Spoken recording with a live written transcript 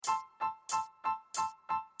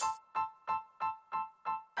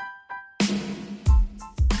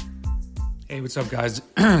Hey, what's up, guys?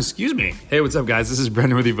 Excuse me. Hey, what's up, guys? This is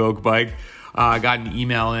Brendan with Evoke Bike. I got an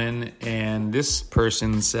email in, and this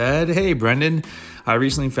person said, "Hey, Brendan, I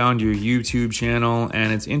recently found your YouTube channel,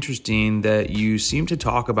 and it's interesting that you seem to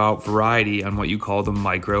talk about variety on what you call the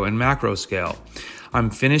micro and macro scale. I'm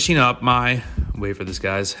finishing up my..." Wait for this,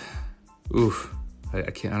 guys. Oof. I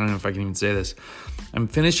don't know if I can even say this. I'm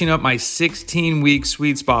finishing up my 16-week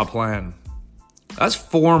sweet spot plan. That's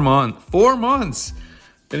 4 months. 4 months.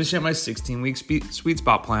 Finishing up my 16-week sweet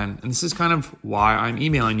spot plan. And this is kind of why I'm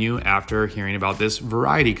emailing you after hearing about this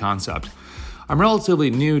variety concept. I'm relatively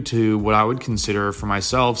new to what I would consider for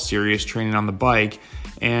myself serious training on the bike.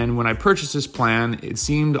 And when I purchased this plan, it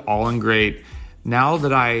seemed all in great. Now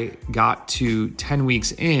that I got to 10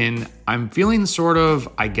 weeks in, I'm feeling sort of,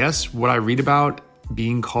 I guess, what I read about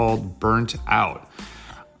being called burnt out.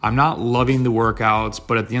 I'm not loving the workouts,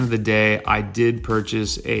 but at the end of the day, I did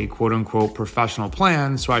purchase a quote-unquote professional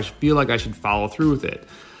plan, so I feel like I should follow through with it.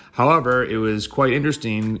 However, it was quite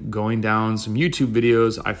interesting going down some YouTube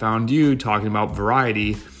videos. I found you talking about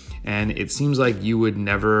variety, and it seems like you would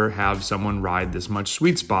never have someone ride this much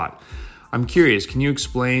sweet spot. I'm curious, can you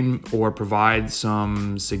explain or provide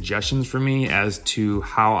some suggestions for me as to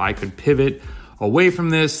how I could pivot away from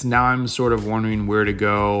this? Now I'm sort of wondering where to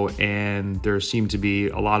go, and there seem to be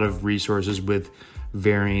a lot of resources with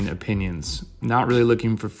varying opinions. Not really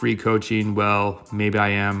looking for free coaching. Well, maybe I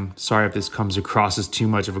am. Sorry if this comes across as too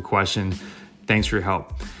much of a question. Thanks for your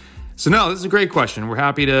help. So no, this is a great question. We're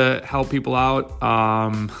happy to help people out.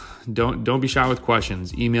 Don't be shy with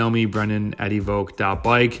questions. Email me,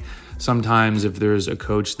 brendan@evoke.bike. Sometimes if there's a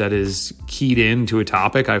coach that is keyed in to a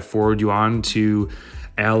topic, I forward you on to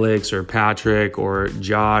Alex or Patrick or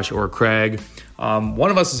Josh or Craig.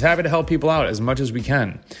 One of us is happy to help people out as much as we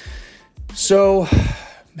can. So,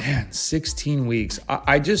 man, 16 weeks.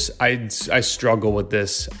 I struggle with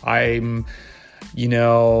this. I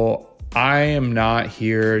am not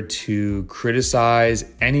here to criticize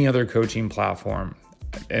any other coaching platform.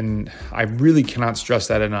 And I really cannot stress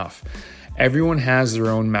that enough. Everyone has their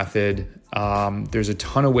own method. There's a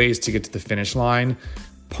ton of ways to get to the finish line,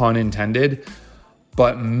 pun intended.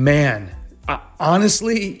 But man,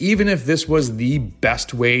 honestly, even if this was the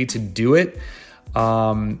best way to do it,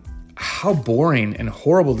 how boring and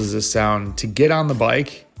horrible does this sound to get on the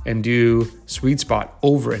bike and do sweet spot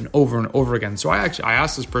over and over and over again? So I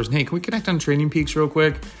asked this person, "Hey, can we connect on Training Peaks real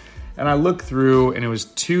quick?" And I looked through, and it was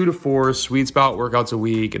 2 to 4 sweet spot workouts a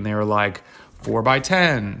week, and they were like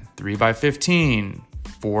 4x10, 3x15,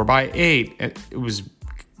 4x8. It was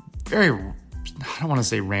very, I don't want to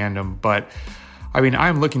say random, but I mean,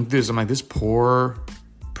 I'm looking through this. I'm like, this poor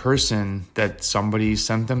person that somebody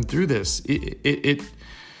sent them through this.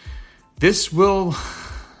 This will,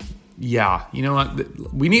 yeah. You know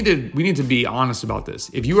what? We need to be honest about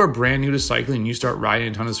this. If you are brand new to cycling and you start riding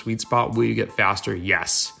a ton of sweet spot, will you get faster?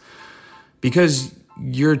 Yes, because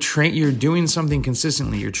you're doing something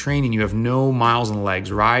consistently. You're training. You have no miles in the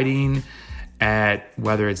legs. Riding at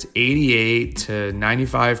whether it's 88 to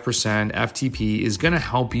 95% FTP is going to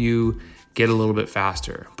help you get a little bit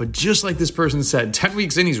faster. But just like this person said, 10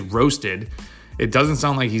 weeks in, he's roasted. It doesn't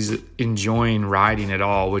sound like he's enjoying riding at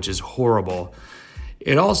all, which is horrible.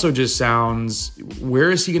 It also just sounds,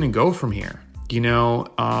 where is he going to go from here?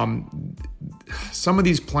 Some of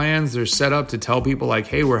these plans, they're set up to tell people like,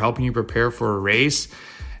 hey, we're helping you prepare for a race.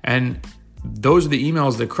 And those are the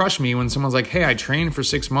emails that crush me when someone's like, hey, I trained for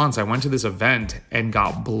 6 months. I went to this event and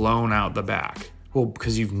got blown out the back. Well,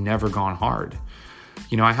 because you've never gone hard.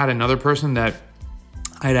 I had another person that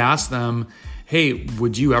I'd asked them, hey,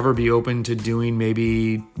 would you ever be open to doing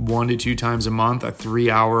maybe 1 to 2 times a month, a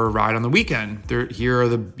 3-hour ride on the weekend? Here are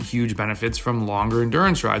the huge benefits from longer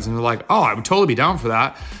endurance rides. And they're like, oh, I would totally be down for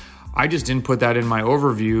that. I just didn't put that in my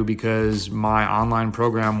overview because my online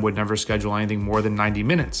program would never schedule anything more than 90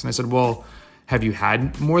 minutes. And I said, well, have you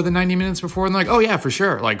had more than 90 minutes before? And they're like, oh yeah, for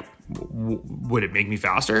sure. Like, would it make me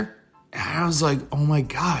faster? And I was like, oh my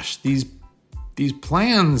gosh, these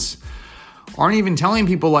plans aren't even telling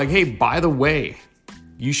people like, hey, by the way,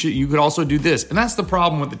 you could also do this. And that's the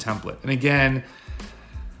problem with the template. And again,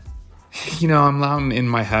 I'm in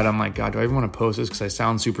my head, I'm like, God, do I even want to post this? Because I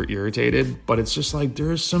sound super irritated. But it's just like,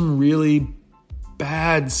 there's some really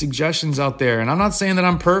bad suggestions out there. And I'm not saying that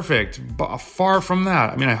I'm perfect, but far from that.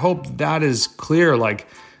 I mean, I hope that is clear. Like,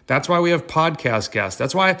 that's why we have podcast guests.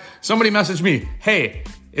 That's why somebody messaged me, hey,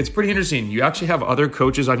 it's pretty interesting. You actually have other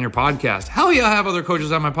coaches on your podcast. Hell yeah, I have other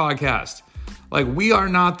coaches on my podcast. Like, we are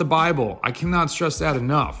not the Bible. I cannot stress that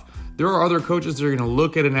enough. There are other coaches that are going to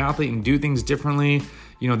look at an athlete and do things differently.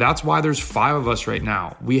 That's why there's 5 of us right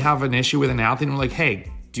now. We have an issue with an athlete and we're like, hey,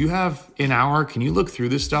 do you have an hour? Can you look through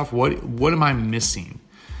this stuff? What am I missing?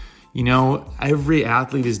 Every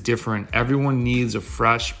athlete is different. Everyone needs a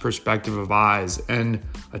fresh perspective of eyes, and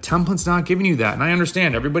a template's not giving you that. And I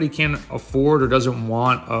understand everybody can't afford or doesn't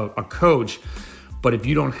want a coach, but if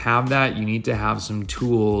you don't have that, you need to have some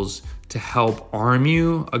tools to help arm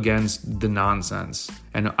you against the nonsense.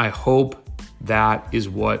 And I hope that is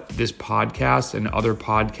what this podcast and other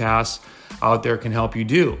podcasts out there can help you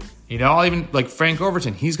do. I'll even like Frank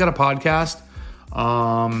Overton, he's got a podcast.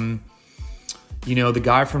 The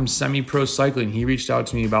guy from Semi-Pro Cycling, he reached out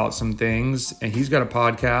to me about some things, and he's got a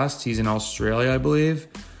podcast. He's in Australia, I believe.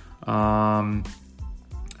 I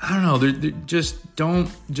don't know.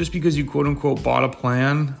 Just because you quote unquote bought a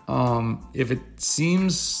plan, if it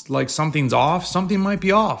seems like something's off, something might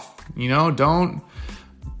be off. Don't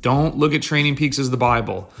look at Training Peaks as the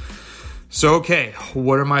Bible. So, okay,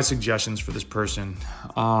 what are my suggestions for this person?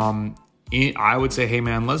 I would say, hey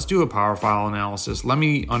man, let's do a power file analysis. Let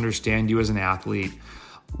me understand you as an athlete.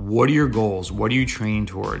 What are your goals? What are you training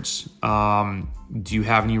towards? Do you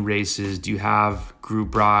have any races? Do you have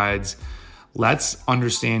group rides? Let's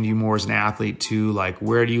understand you more as an athlete too. Like,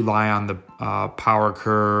 where do you lie on the power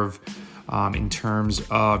curve in terms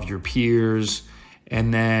of your peers?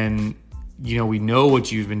 And then, we know what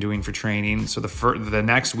you've been doing for training. So the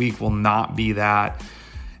next week will not be that.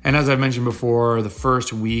 And as I've mentioned before, the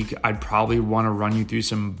first week, I'd probably want to run you through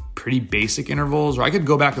some pretty basic intervals, or I could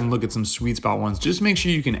go back and look at some sweet spot ones. Just make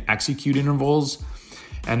sure you can execute intervals.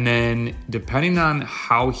 And then depending on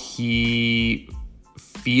how he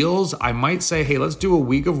feels, I might say, hey, let's do a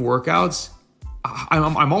week of workouts.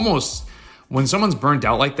 I'm almost, when someone's burnt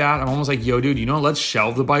out like that, I'm almost like, yo, dude, let's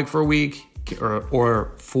shelve the bike for a week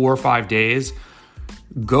or 4 or 5 days.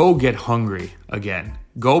 Go get hungry again.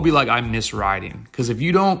 Go be like, I miss riding. Because if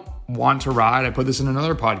you don't want to ride, I put this in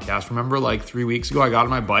another podcast. Remember like 3 weeks ago, I got on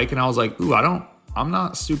my bike and I was like, I'm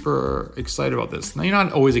not super excited about this. Now, you're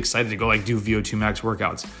not always excited to go like do VO2 max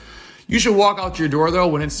workouts. You should walk out your door though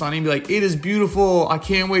when it's sunny and be like, it is beautiful. I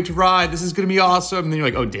can't wait to ride. This is going to be awesome. And then you're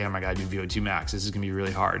like, oh damn, I got to do VO2 max. This is going to be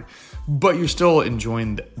really hard. But you're still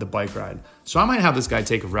enjoying the bike ride. So I might have this guy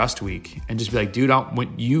take a rest week and just be like, dude,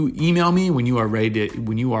 when you email me when you are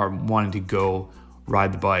wanting to go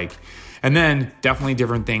ride the bike. And then definitely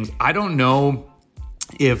different things. I don't know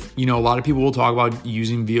if, a lot of people will talk about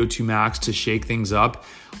using VO2 max to shake things up.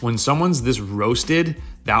 When someone's this roasted,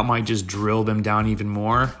 that might just drill them down even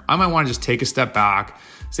more. I might want to just take a step back,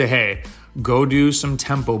 say, hey, go do some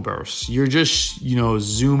tempo bursts. You're just,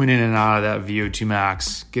 zooming in and out of that VO2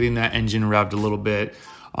 max, getting that engine revved a little bit.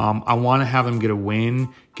 I want to have them get a win,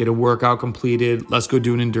 get a workout completed. Let's go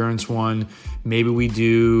do an endurance one. Maybe we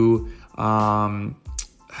do,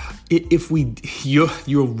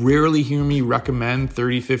 you'll rarely hear me recommend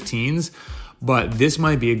 30-15s, but this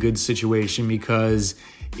might be a good situation because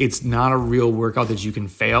it's not a real workout that you can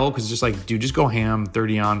fail, because it's just like, dude, just go ham,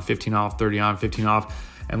 30 on, 15 off, 30 on, 15 off,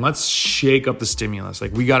 and let's shake up the stimulus.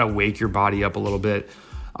 Like, we got to wake your body up a little bit.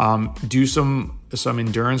 Do some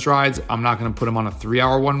endurance rides. I'm not going to put them on a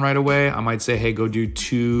 3-hour one right away. I might say, hey, go do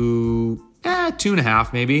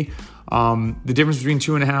 2.5 maybe. The difference between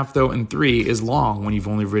 2.5 though and 3 is long when you've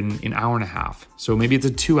only ridden an hour and a half. So maybe it's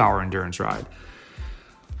a 2-hour endurance ride.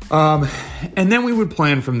 And then we would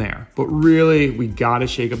plan from there. But really, we got to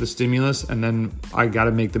shake up the stimulus. And then I got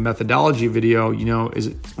to make the methodology video.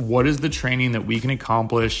 What is the training that we can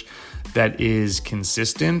accomplish that is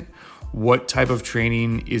consistent? What type of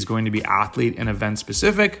training is going to be athlete and event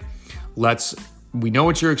specific? We know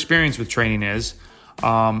what your experience with training is.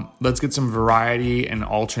 Let's get some variety and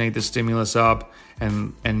alternate the stimulus up,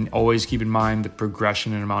 and always keep in mind the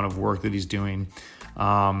progression and amount of work that he's doing.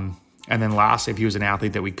 And then lastly, if he was an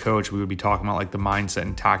athlete that we coach, we would be talking about like the mindset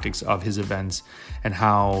and tactics of his events and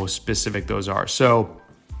how specific those are. So,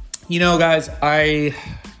 guys, I'm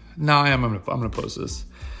gonna post this.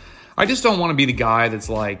 I just don't want to be the guy that's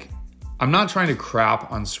like, I'm not trying to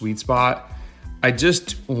crap on Sweet Spot. I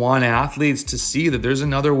just want athletes to see that there's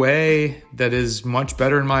another way that is much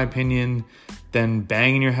better, in my opinion, than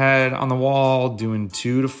banging your head on the wall, doing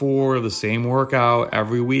 2 to 4 of the same workout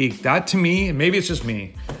every week. That, to me, maybe it's just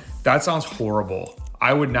me, that sounds horrible.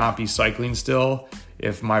 I would not be cycling still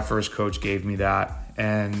if my first coach gave me that.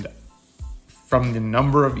 And from the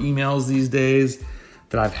number of emails these days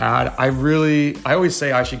that I've had, I always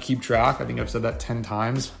say I should keep track. I think I've said that 10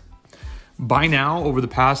 times. By now, over the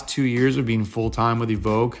past 2 years of being full-time with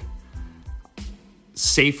Evoke,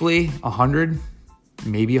 safely 100,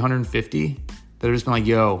 maybe 150, that have just been like,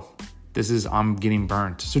 yo, I'm getting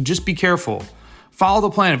burnt. So just be careful. Follow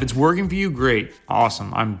the plan. If it's working for you, great.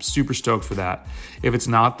 Awesome. I'm super stoked for that. If it's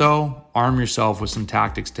not though, arm yourself with some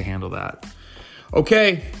tactics to handle that.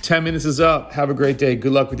 Okay, 10 minutes is up. Have a great day.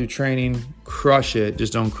 Good luck with your training. Crush it.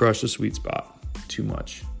 Just don't crush the sweet spot too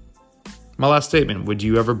much. My last statement, would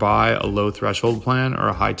you ever buy a low threshold plan or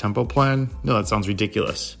a high tempo plan? No, that sounds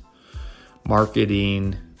ridiculous.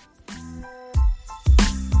 Marketing